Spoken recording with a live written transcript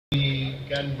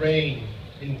can reign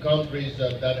in countries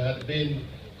that have been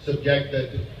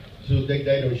subjected to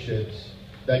dictatorships.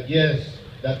 That yes,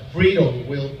 that freedom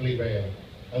will prevail.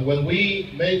 And when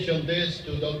we mentioned this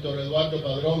to Dr. Eduardo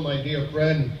Padron, my dear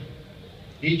friend,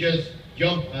 he just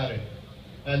jumped at it.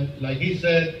 And like he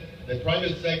said, the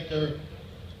private sector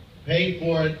paid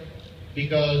for it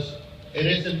because it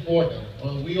is important.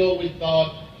 And we always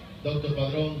thought, Dr.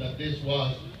 Padron, that this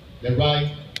was the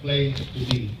right place to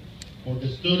be, for the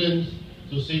students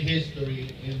to see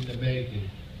history in the making.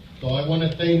 So I want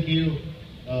to thank you,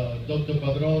 Dr.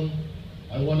 Padron.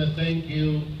 I want to thank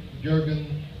you, Jürgen.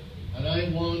 And I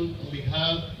want, on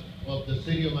behalf of the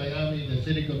City of Miami, the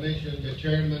City Commission, the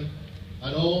Chairman,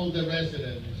 and all the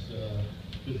residents,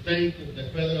 to thank the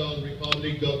Federal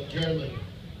Republic of Germany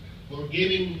for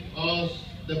giving us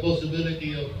the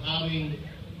possibility of having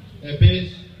a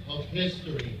piece of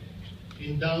history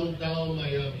in downtown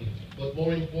Miami, but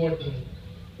more important,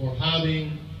 for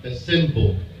having the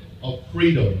symbol of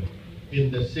freedom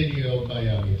in the city of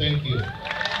Miami. Thank you.